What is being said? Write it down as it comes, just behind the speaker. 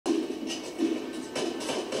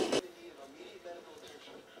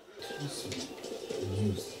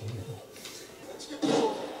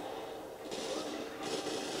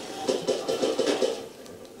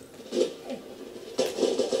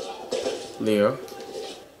Leo,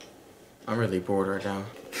 I'm really bored right now.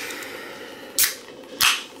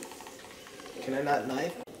 Can I not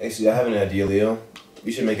knife? Actually, I have an idea, Leo.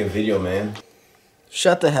 We should make a video, man.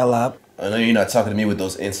 Shut the hell up. I know you're not talking to me with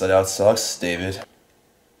those inside-out socks, David.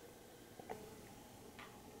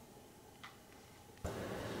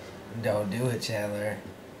 Don't do it, Chandler.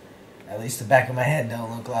 At least the back of my head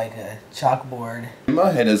don't look like a chalkboard.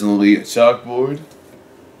 My head doesn't look like a chalkboard.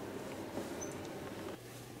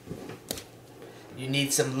 You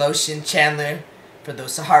need some lotion, Chandler, for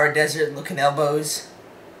those Sahara Desert looking elbows?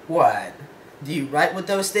 What? Do you write with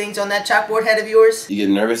those things on that chalkboard head of yours? You get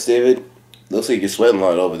nervous, David? Looks like you're sweating a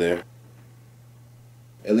lot over there.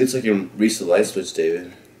 It looks like you reached the light switch,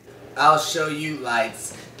 David. I'll show you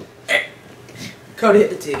lights. Cody,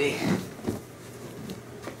 hit the TV.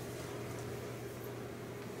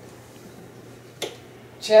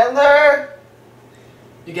 Chandler?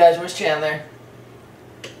 You guys, where's Chandler?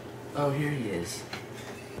 Oh, here he is.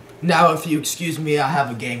 Now, if you excuse me, I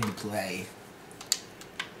have a game to play.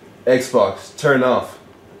 Xbox, turn off.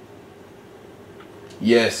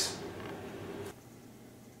 Yes.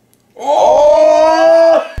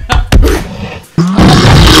 Oh!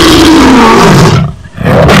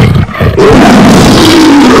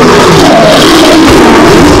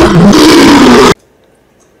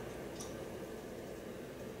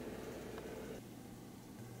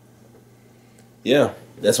 Yeah,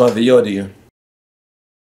 that's my video idea.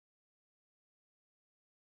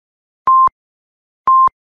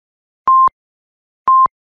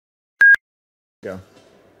 Go.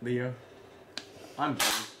 Leo, I'm bored.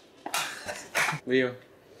 Leo,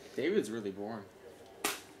 David's really boring.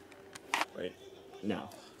 Wait, no.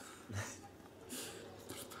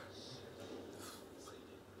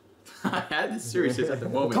 I had this seriousness at the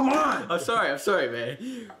moment. Come on! I'm sorry, man.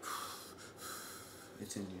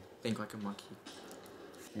 It's in you. Think like a monkey.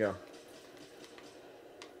 Go.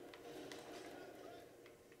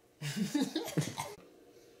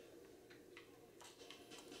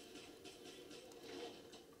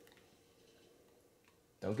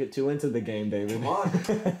 Don't get too into the game, David. Come on.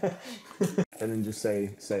 And then just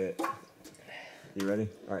say it. You ready?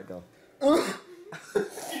 All right, go.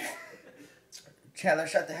 Chandler,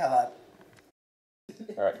 shut the hell up.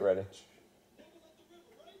 All right, ready?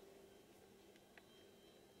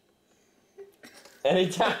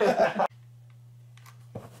 Anytime.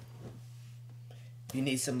 You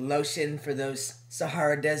need some lotion for those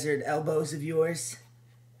Sahara Desert elbows of yours?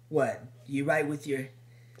 What? You write with your...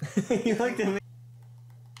 You looked at me.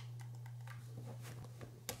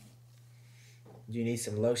 Do you need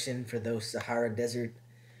some lotion for those Sahara Desert...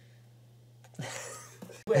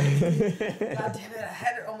 Wait. God damn it, I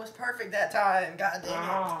had it almost perfect that time. God damn it.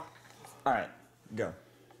 All right, go.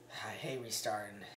 I hate restarting.